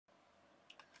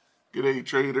G'day,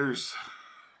 traders.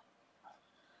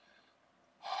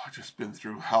 I've just been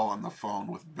through hell on the phone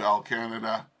with Bell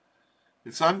Canada.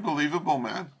 It's unbelievable,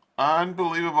 man.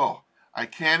 Unbelievable. I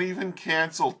can't even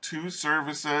cancel 2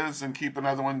 services and keep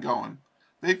another one going.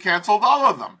 They've canceled all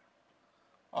of them.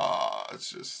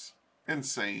 It's just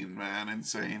insane, man.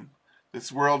 Insane.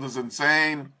 This world is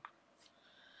insane.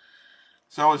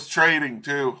 So is trading,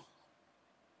 too.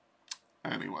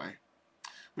 Anyway,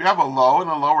 we have a low and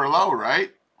a lower low,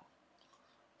 right?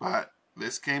 But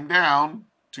this came down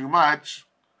too much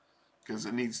because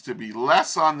it needs to be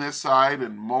less on this side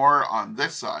and more on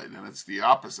this side, and it's the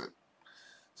opposite.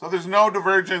 So there's no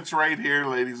divergence right here,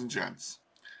 ladies and gents.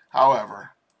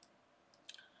 However,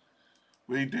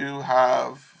 we do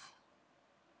have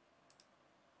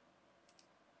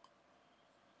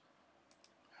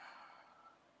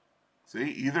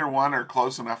see, either one are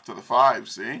close enough to the 5,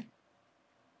 see?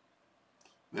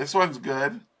 This one's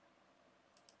good.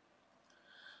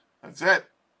 That's it.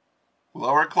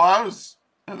 Lower close,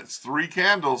 and it's 3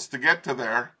 candles to get to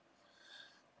there.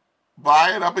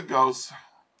 Buy it, up it goes.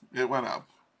 It went up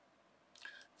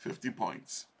 50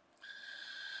 points.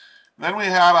 Then we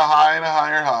had a high and a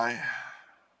higher high.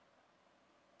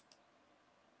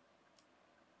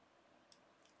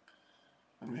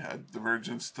 And we had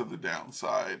divergence to the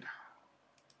downside.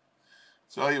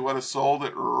 So you would have sold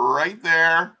it right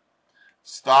there.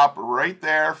 Stop right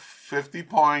there, 50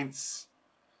 points.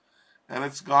 And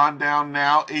it's gone down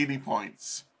now 80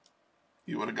 points.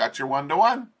 You would have got your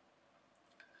 1-to-1.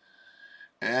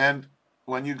 And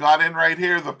when you got in right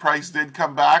here, the price did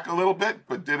come back a little bit,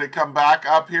 but did it come back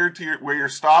up here to where your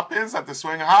stop is at the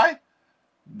swing high?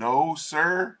 No,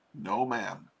 sir. No,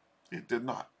 ma'am. It did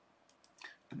not.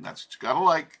 And that's what you gotta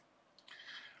like.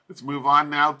 Let's move on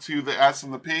now to the S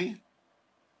and the P.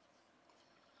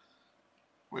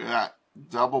 Look at that.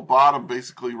 Double bottom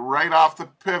basically right off the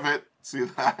pivot. See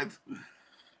that?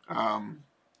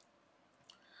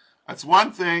 That's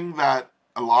one thing that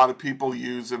a lot of people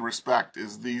use and respect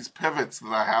is these pivots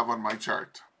that I have on my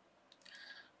chart.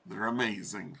 They're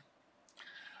amazing.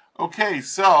 Okay,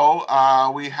 so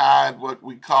we had what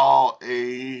we call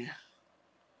a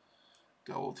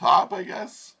double top, I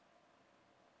guess.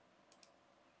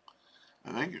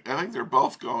 I think they're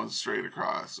both going straight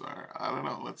across. Or, I don't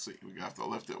know. Let's see. We have to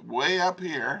lift it way up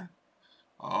here.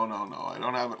 Oh, no. I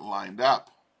don't have it lined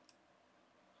up.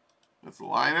 Let's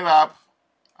line it up.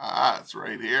 It's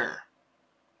right here.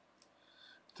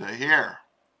 To here.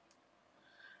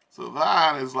 So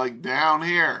that is like down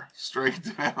here.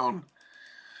 Straight down.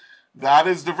 That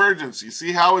is divergence. You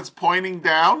see how it's pointing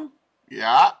down?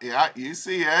 Yeah, you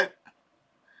see it.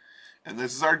 And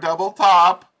this is our double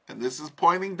top. And this is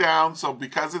pointing down. So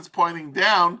because it's pointing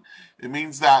down, it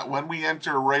means that when we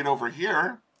enter right over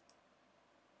here,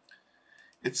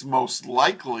 it's most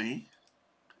likely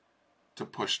to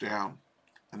push down.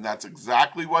 And that's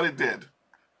exactly what it did.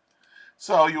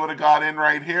 So you would have got in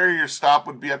right here. Your stop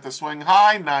would be at the swing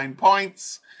high, 9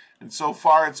 points. And so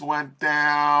far it's went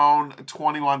down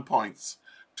 21 points.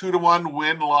 2-to-1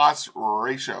 win-loss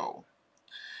ratio.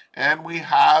 And we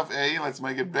have a, let's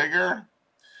make it bigger.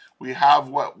 We have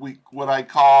what I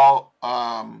call,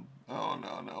 oh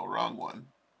no, wrong one.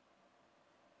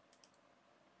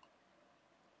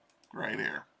 Right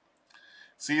here.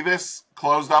 See this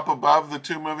closed up above the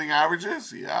 2 moving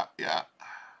averages? Yeah.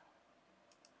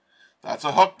 That's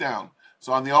a hook down.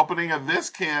 So on the opening of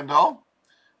this candle,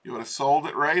 you would have sold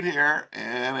it right here,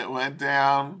 and it went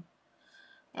down,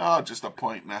 just 1.5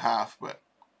 points, but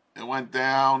it went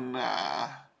down,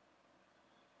 well,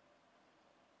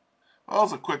 it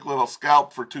was a quick little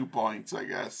scalp for 2 points, I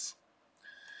guess.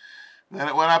 Then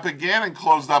it went up again and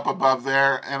closed up above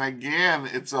there, and again,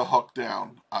 it's a hook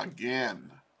down.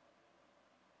 Again.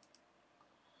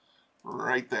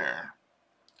 Right there.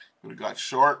 We got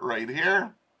short right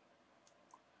here.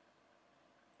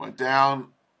 Went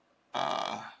down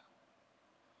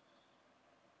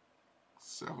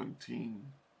 17.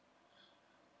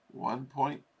 1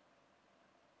 point.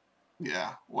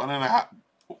 Yeah, 1.5.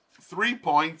 3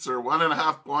 points or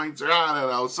 1.5 points, or I don't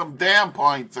know, some damn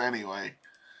points anyway.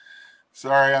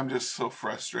 Sorry, I'm just so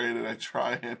frustrated. I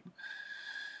try and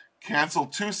cancel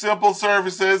 2 simple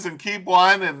services and keep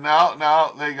one, and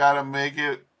now they got to make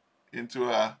it into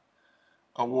a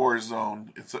war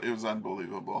zone. It was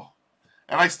unbelievable,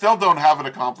 and I still don't have it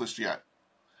accomplished yet.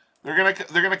 They're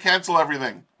gonna cancel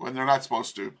everything when they're not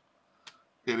supposed to.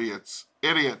 Idiots,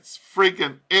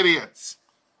 freaking idiots.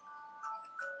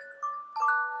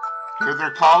 Here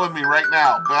they're calling me right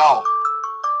now.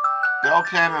 Bell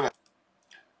Canada.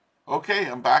 Okay,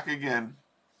 I'm back again.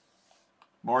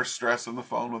 More stress on the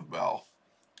phone with Bell.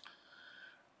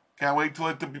 Can't wait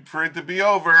for it to be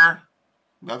over.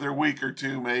 Another week or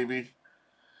two, maybe.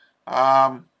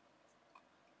 So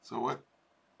what?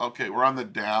 Okay, we're on the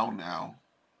down now.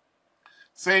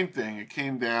 Same thing. It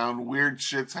came down. Weird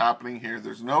shit's happening here.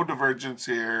 There's no divergence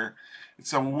here.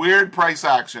 It's some weird price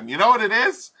action. You know what it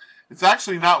is? It's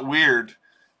actually not weird.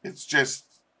 It's just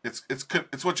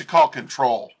it's what you call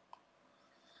control.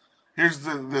 Here's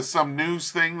the some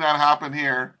news thing that happened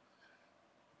here.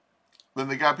 Then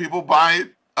they got people buy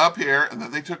it up here, and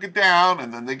then they took it down,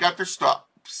 and then they got their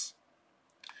stops.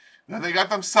 And then they got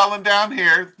them selling down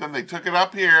here. Then they took it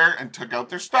up here and took out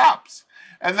their stops.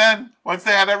 And then once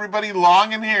they had everybody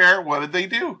long in here, what did they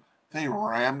do? They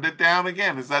rammed it down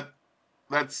again. That's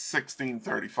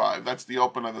 1635. That's the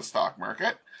open of the stock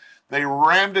market. They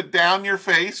rammed it down your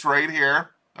face right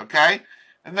here, okay?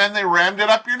 And then they rammed it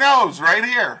up your nose right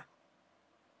here.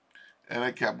 And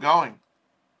it kept going.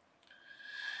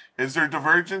 Is there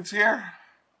divergence here?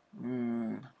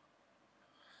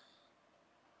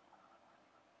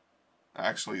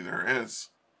 Actually, there is.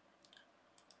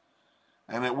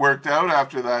 And it worked out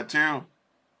after that, too.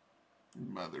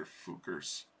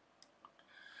 Motherfuckers.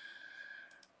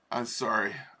 I'm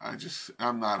sorry.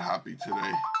 I'm not happy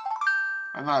today.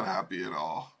 I'm not happy at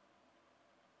all.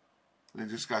 They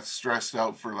just got stressed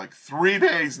out for like 3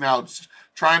 days now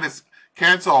trying to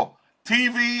cancel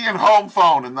TV and home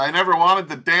phone. And I never wanted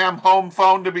the damn home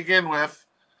phone to begin with.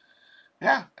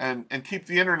 Yeah, and keep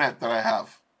the internet that I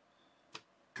have.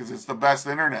 Because it's the best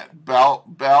internet.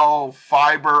 Bell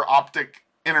fiber optic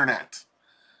internet.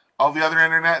 All the other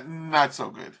internet, not so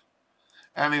good.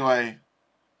 Anyway,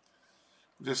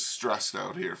 I'm just stressed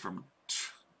out here from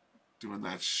doing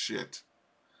that shit.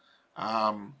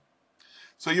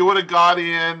 So you would have got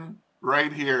in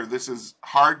right here. This is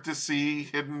hard to see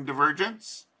hidden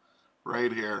divergence.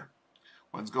 Right here.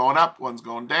 One's going up, one's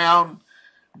going down.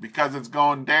 Because it's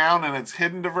going down and it's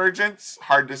hidden divergence,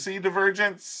 hard to see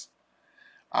divergence.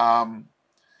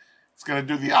 It's going to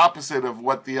do the opposite of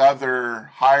what the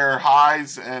other higher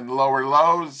highs and lower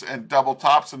lows and double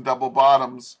tops and double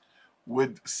bottoms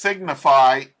would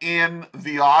signify in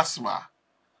the OSMA.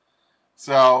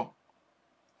 So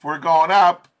if we're going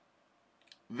up,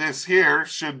 this here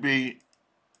should be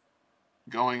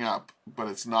going up, but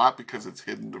it's not because it's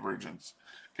hidden divergence.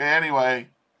 Okay, anyway,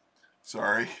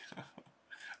 sorry.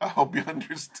 I hope you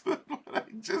understood what I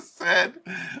just said.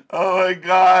 Oh my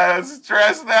God, I'm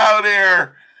stressed out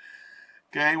here.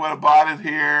 Okay, would have bought it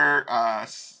here.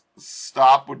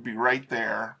 Stop would be right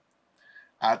there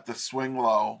at the swing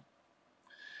low.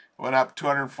 Went up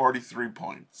 243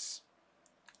 points.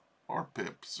 Or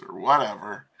pips or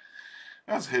whatever.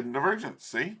 That's hidden divergence,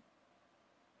 see?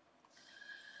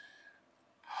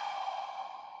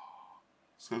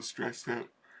 So stressed out.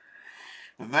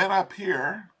 And then up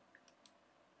here,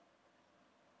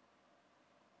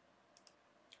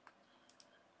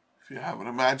 if you have an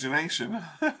imagination,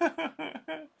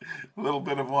 a little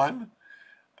bit of one,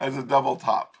 as a double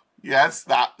top. Yes,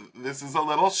 this is a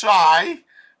little shy,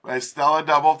 but it's still a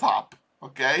double top,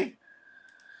 okay?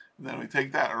 And then we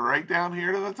take that right down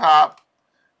here to the top,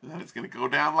 and then it's going to go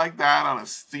down like that on a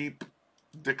steep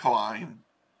decline.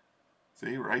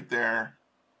 See, right there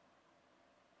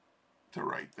to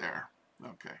right there.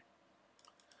 Okay.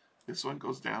 This one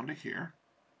goes down to here.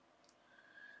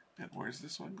 And where's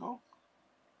this one go?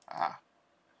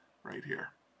 Right here.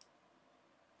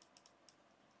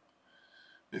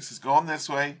 This is going this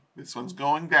way. This one's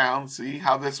going down. See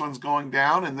how this one's going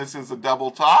down? And this is a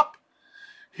double top.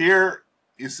 Here,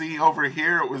 you see over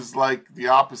here, it was like the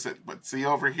opposite. But see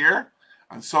over here?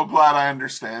 I'm so glad I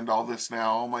understand all this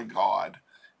now. Oh my God.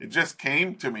 It just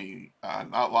came to me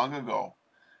not long ago.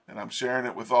 And I'm sharing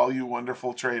it with all you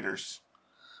wonderful traders.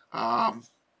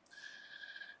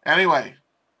 Anyway,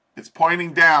 it's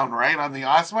pointing down, right, on the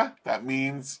OSMA. That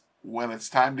means when it's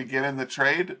time to get in the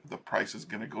trade, the price is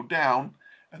going to go down.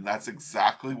 And that's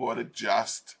exactly what it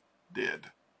just did,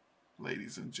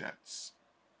 ladies and gents.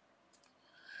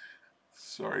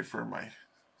 Sorry for my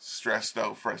stressed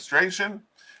out frustration,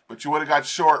 but you would have got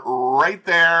short right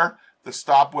there. The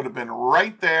stop would have been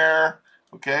right there.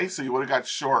 Okay, so you would have got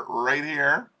short right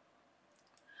here.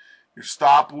 Your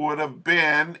stop would have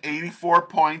been 84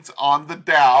 points on the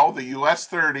Dow, the US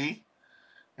 30.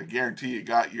 I guarantee you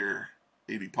got your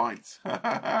 80 points.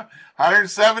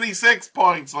 176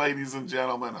 points, ladies and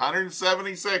gentlemen.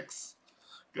 176.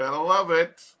 Gotta love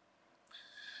it.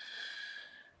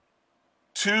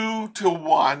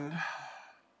 2-to-1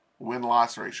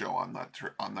 win-loss ratio on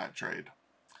that trade.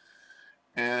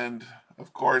 And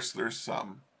of course, there's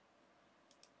some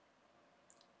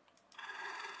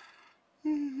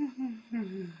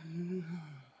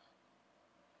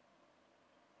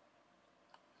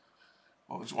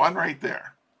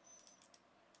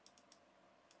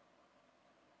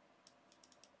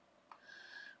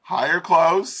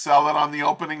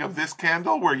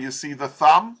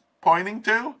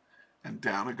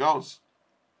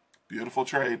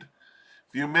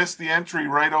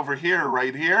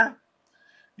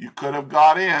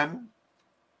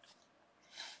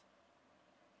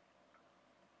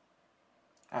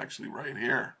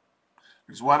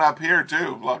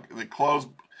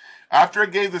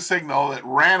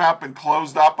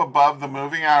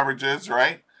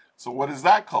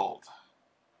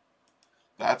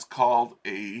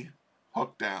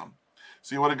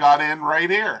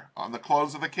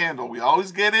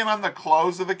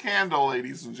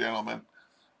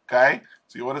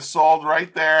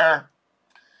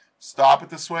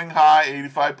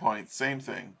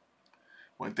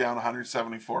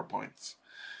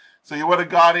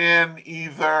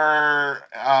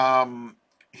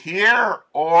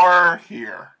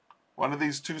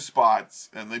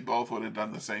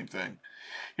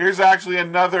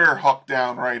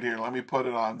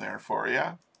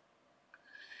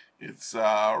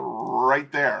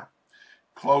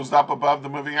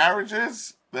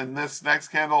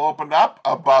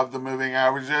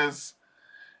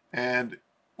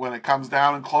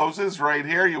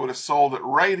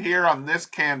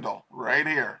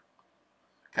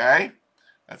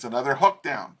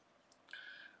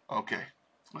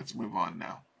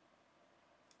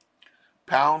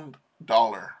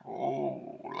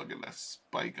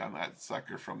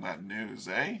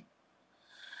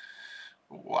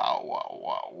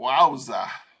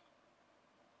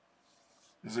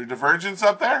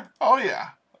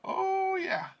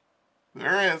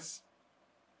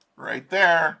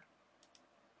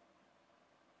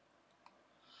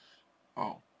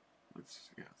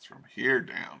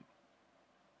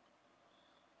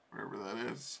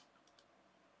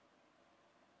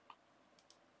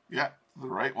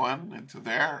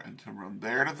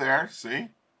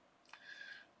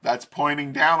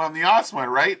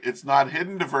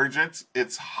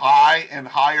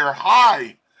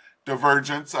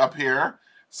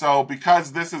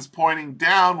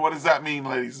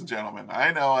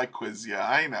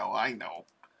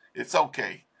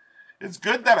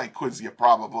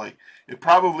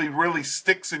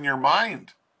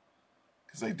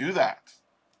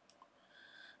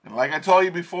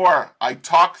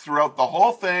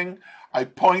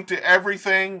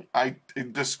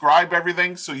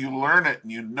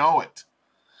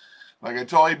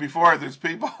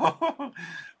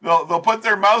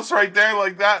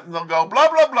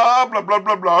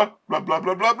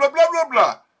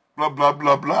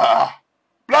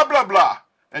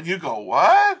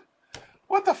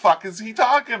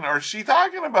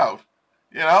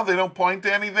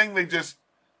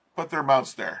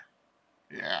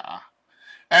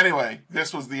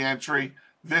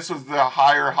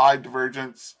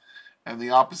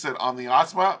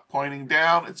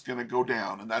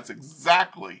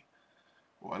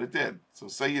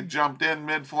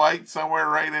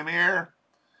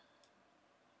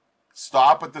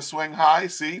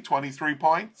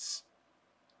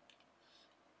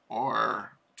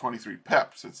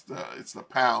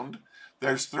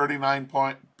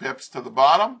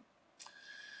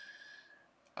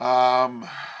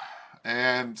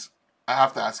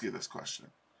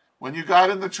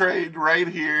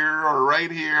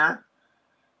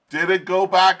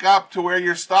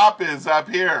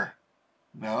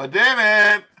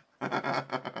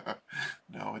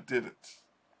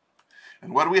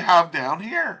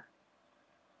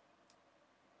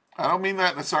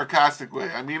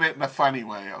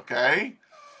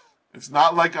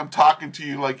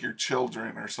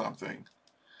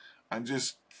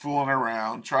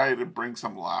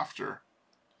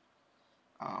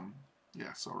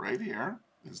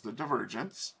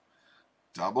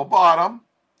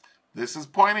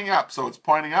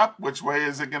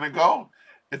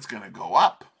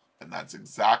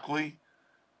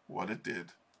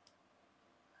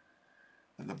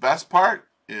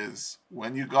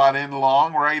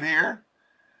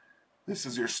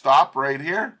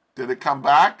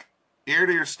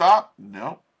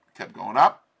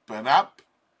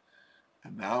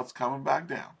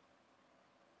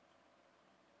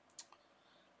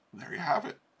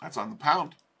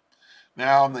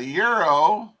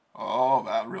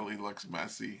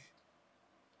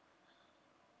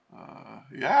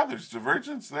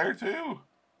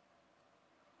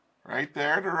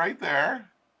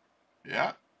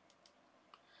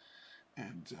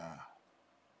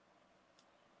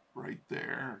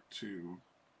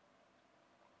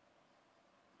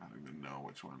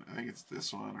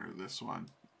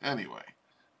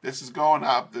This is going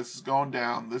up. This is going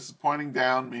down. This is pointing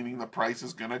down, meaning the price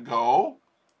is going to go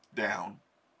down.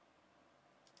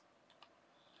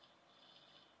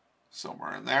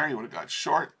 Somewhere in there, you would have got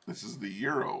short. This is the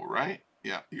euro, right?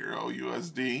 Yeah, euro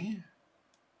USD.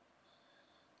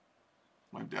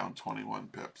 Went down 21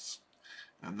 pips.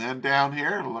 And then down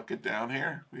here, look at down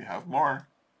here. We have more.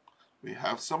 We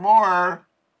have some more.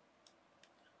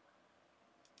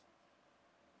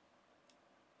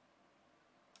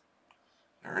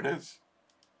 There it is.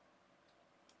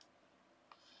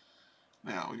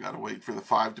 Now we got to wait for the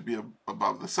 5 to be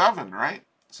above the 7, right?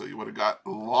 So you would have got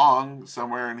long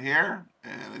somewhere in here,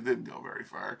 and it didn't go very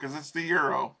far because it's the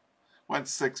euro. Went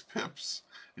 6 pips,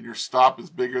 and your stop is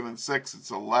bigger than 6.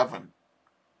 It's 11.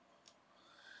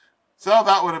 So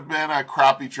that would have been a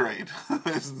crappy trade.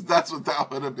 That's what that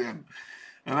would have been,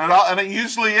 and it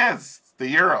usually is the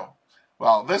euro.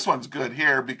 Well, this one's good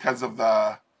here because of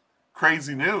the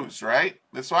crazy news, right?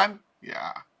 This one,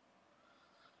 yeah.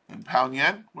 And pound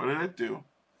yen, what did it do?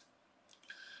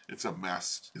 It's a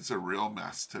mess. It's a real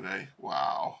mess today.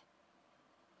 Wow.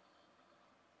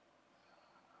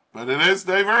 But it is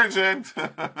divergent.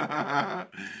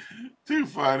 Too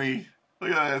funny.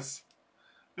 Look at this.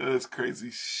 Look at this crazy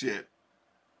shit.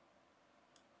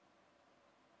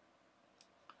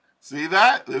 See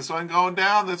that? This one going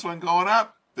down, this one going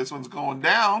up, this one's going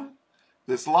down.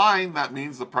 This line, that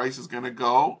means the price is going to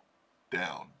go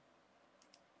down.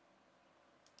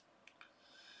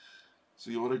 So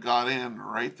you would have got in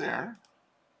right there.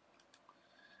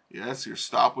 Yes, your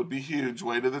stop would be huge,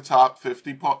 way to the top,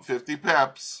 50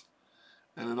 pips.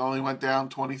 And it only went down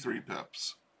 23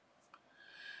 pips.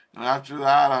 And after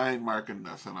that, I ain't marking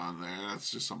nothing on there.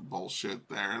 That's just some bullshit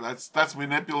there. That's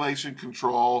manipulation,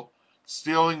 control,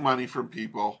 stealing money from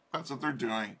people. That's what they're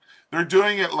doing. They're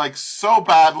doing it like so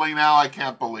badly now, I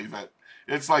can't believe it.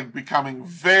 It's like becoming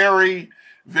very,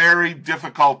 very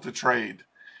difficult to trade.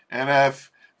 And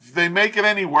if they make it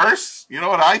any worse, you know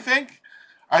what I think?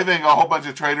 I think a whole bunch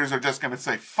of traders are just going to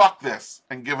say, fuck this,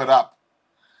 and give it up.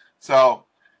 So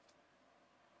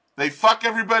they fuck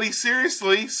everybody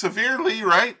seriously, severely,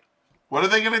 right? What are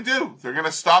they going to do? They're going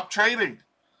to stop trading.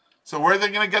 So where are they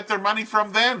going to get their money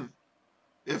from then?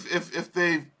 If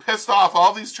they've pissed off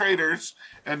all these traders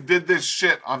and did this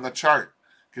shit on the chart.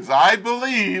 Because I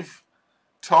believe,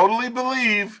 totally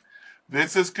believe,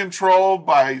 this is controlled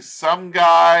by some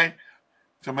guy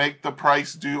to make the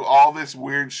price do all this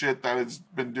weird shit that it's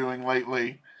been doing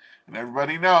lately. And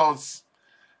everybody knows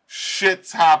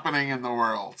shit's happening in the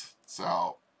world.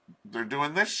 So they're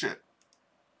doing this shit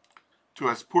to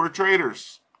us poor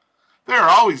traders. They're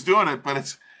always doing it,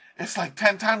 but it's like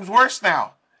 10 times worse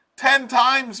now. 10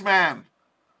 times, man.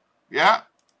 Yeah,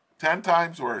 10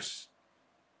 times worse.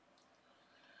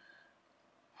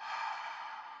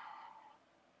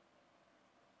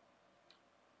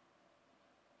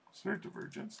 Is there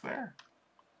divergence there?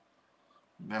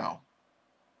 No.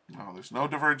 No, there's no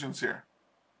divergence here.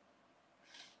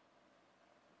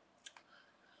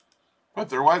 But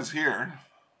there was here.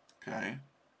 Okay.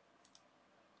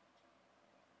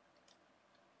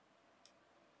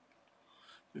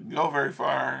 Didn't go very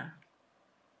far.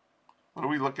 What are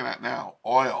we looking at now?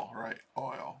 Oil, right?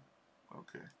 Oil.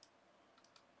 Okay.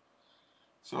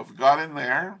 So if we got in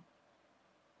there,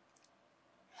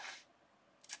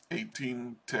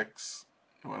 18 ticks,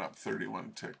 it went up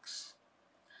 31 ticks.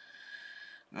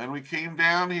 Then we came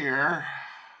down here.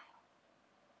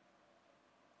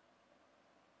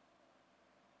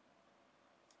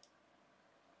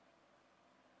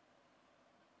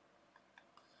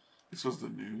 This was the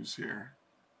news here.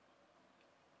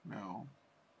 No.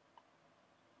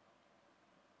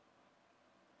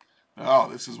 Oh,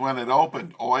 this is when it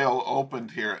opened. Oil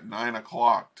opened here at 9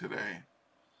 o'clock today.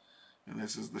 And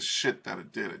this is the shit that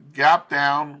it did. It gapped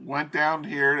down, went down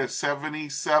here to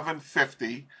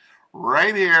 77.50.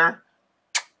 Right here.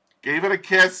 Gave it a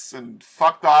kiss and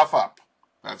fucked off up.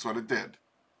 That's what it did.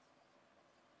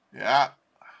 Yeah.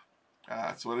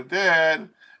 That's what it did.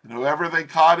 And whoever they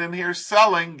caught in here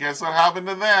selling, guess what happened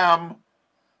to them?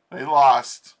 They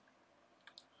lost.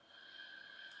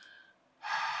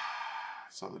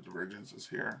 So the divergence is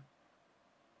here.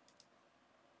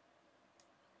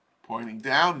 Pointing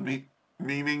down,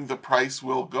 meaning the price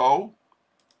will go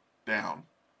down.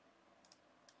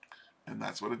 And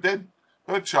that's what it did.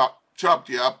 But it chopped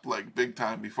you up like big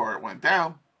time before it went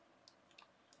down.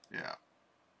 Yeah.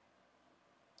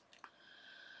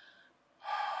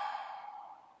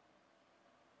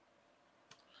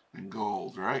 And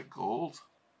gold, right? Gold.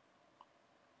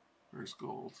 Where's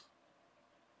gold?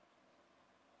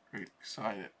 Right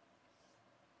beside it.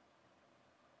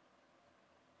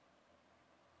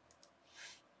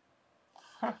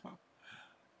 Look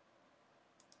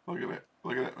at it.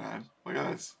 Look at it, man. Look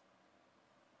at this.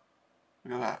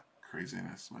 Look at that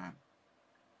craziness, man.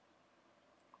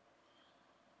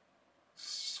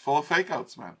 It's full of fake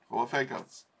outs, man. Full of fake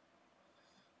outs.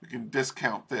 We can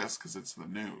discount this because it's the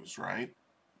news, right?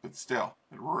 But still,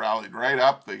 it rallied right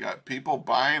up. They got people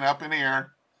buying up in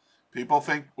here. People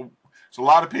think, there's a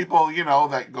lot of people, you know,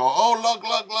 that go, oh, look,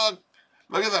 look, look.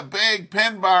 Look at the big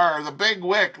pin bar, the big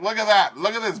wick. Look at that.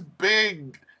 Look at this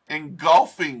big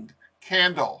engulfing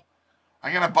candle.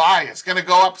 I'm going to buy. It's going to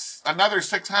go up another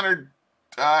 600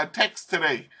 ticks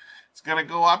today. It's going to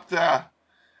go up to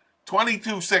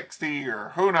 2260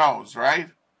 or who knows, right?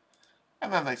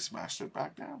 And then they smashed it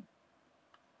back down.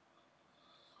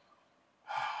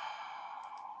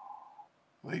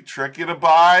 They trick you to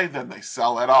buy, then they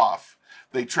sell it off.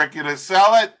 They trick you to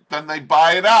sell it, then they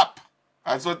buy it up.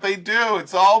 That's what they do.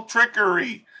 It's all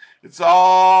trickery. It's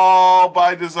all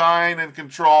by design and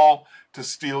control to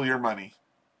steal your money.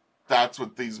 That's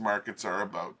what these markets are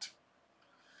about.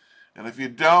 And if you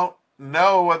don't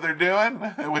know what they're doing,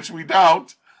 which we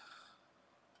don't,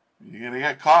 you're going to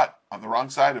get caught on the wrong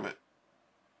side of it.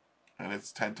 And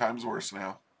it's 10 times worse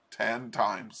now. 10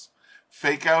 times.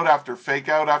 Fake out after fake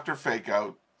out after fake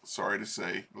out. Sorry to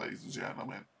say, ladies and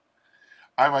gentlemen.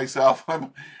 I myself,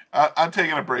 I'm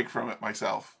taking a break from it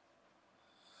myself.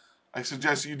 I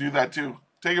suggest you do that too.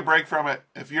 Take a break from it.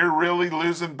 If you're really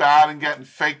losing bad and getting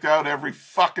faked out every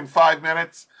fucking 5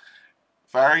 minutes,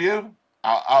 if I were you,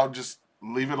 I'll just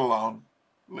leave it alone.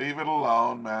 Leave it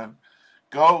alone, man.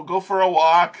 Go for a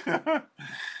walk.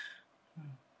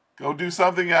 Go do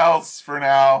something else for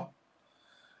now.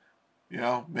 You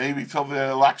know, maybe till the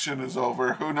election is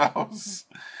over. Who knows?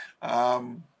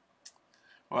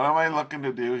 What am I looking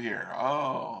to do here?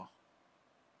 Oh,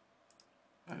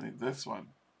 I need this one.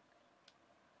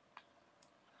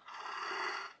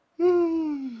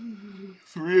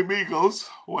 Three amigos.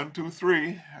 1, 2,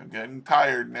 3. I'm getting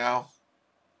tired now.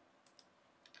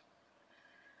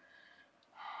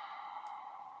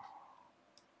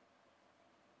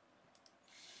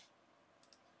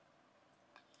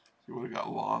 You would have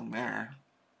got long there.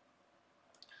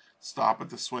 Stop at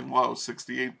the swing low,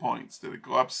 68 points. Did it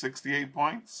go up 68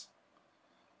 points?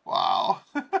 Wow.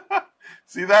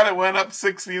 See that? It went up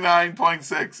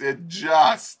 69.6. It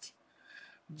just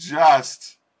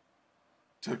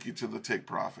took you to the take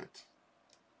profit.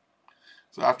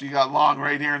 So after you got long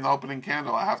right here in the opening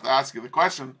candle, I have to ask you the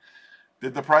question,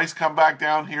 did the price come back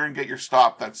down here and get your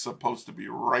stop that's supposed to be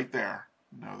right there?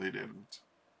 No, they didn't.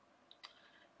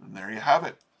 And there you have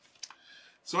it.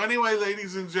 So anyway,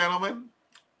 ladies and gentlemen,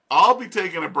 I'll be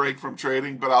taking a break from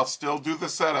trading, but I'll still do the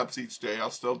setups each day.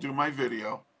 I'll still do my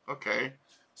video. Okay?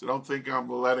 So don't think I'm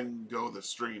letting go the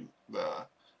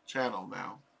channel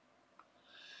now.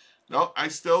 No, I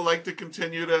still like to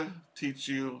continue to teach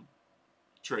you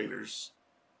traders.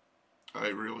 I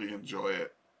really enjoy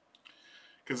it.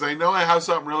 Because I know I have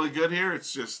something really good here.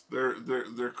 It's just,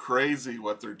 they're crazy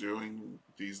what they're doing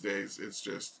these days. It's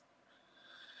just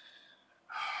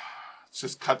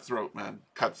cutthroat, man.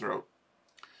 Cutthroat.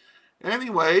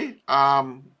 Anyway, I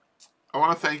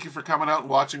want to thank you for coming out and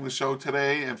watching the show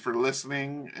today and for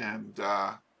listening. And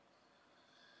I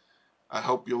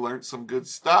hope you learned some good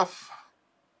stuff.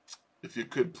 If you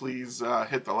could please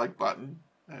hit the like button.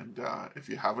 And if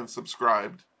you haven't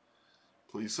subscribed,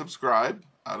 please subscribe.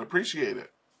 I'd appreciate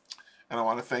it. And I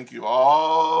want to thank you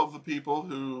all the people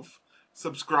who've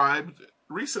subscribed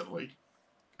recently.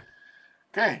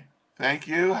 Okay. Thank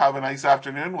you. Have a nice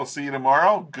afternoon. We'll see you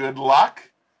tomorrow. Good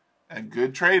luck and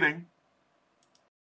good trading.